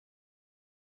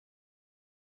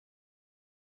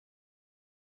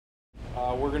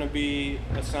We're going to be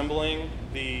assembling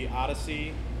the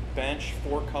Odyssey Bench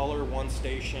 4-color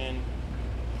 1-station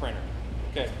printer.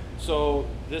 Okay, so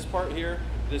this part here,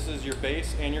 this is your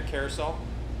base and your carousel.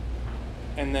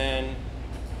 And then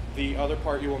the other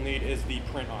part you will need is the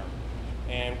print arm.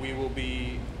 And we will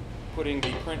be putting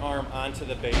the print arm onto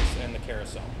the base and the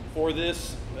carousel. For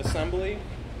this assembly,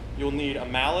 you'll need a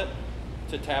mallet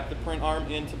to tap the print arm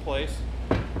into place.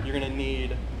 You're going to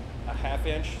need a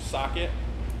 1/2-inch socket,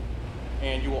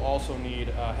 and you will also need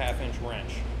a 1/2-inch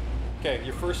wrench. Okay,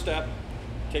 your first step,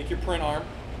 take your print arm,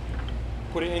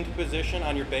 put it into position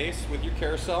on your base with your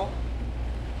carousel,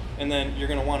 and then you're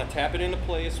going to want to tap it into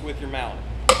place with your mallet.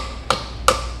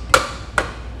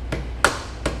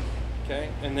 Okay,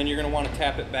 and then you're going to want to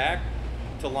tap it back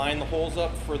to line the holes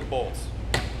up for the bolts.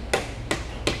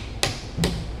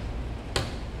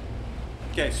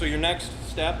 Okay, so your next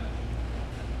step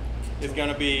is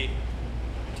going to be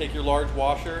take your large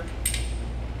washer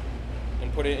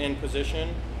and put it in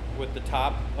position with the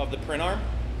top of the print arm,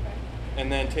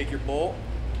 and then take your bolt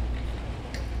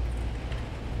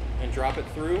and drop it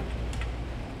through,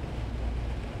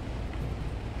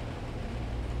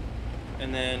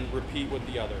 and then repeat with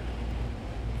the other.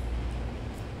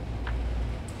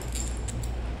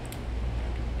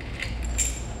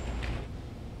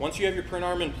 Once you have your print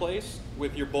arm in place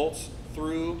with your bolts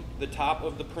through the top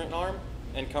of the print arm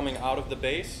and coming out of the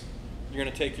base, you're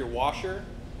going to take your washer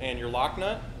and your lock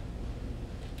nut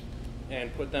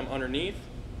and put them underneath.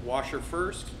 Washer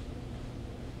first,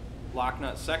 lock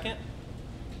nut second.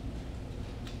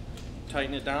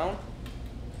 Tighten it down,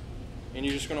 and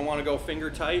you're just going to want to go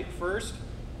finger tight first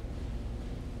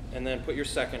and then put your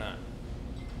second on.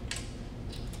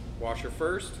 Washer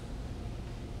first,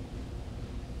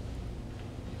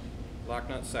 lock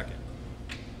nut second.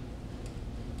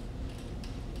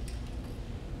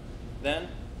 Then,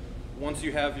 once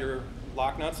you have your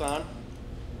lock nuts on,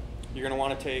 you're going to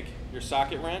want to take your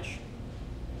socket wrench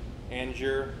and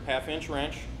your 1/2-inch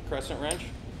wrench, crescent wrench.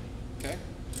 Okay.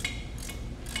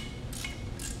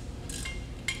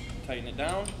 Tighten it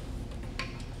down.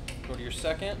 Go to your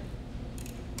second.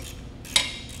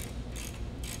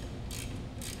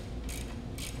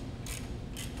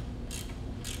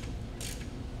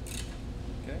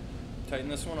 Okay. Tighten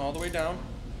this one all the way down.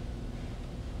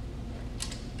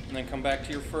 And then come back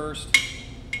to your first.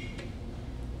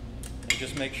 And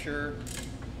just make sure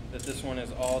that this one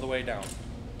is all the way down.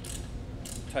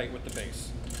 Tight with the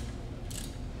base.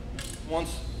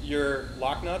 Once your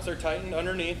lock nuts are tightened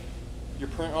underneath, your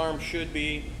print arm should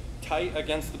be tight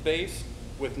against the base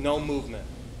with no movement.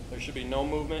 There should be no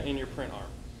movement in your print arm.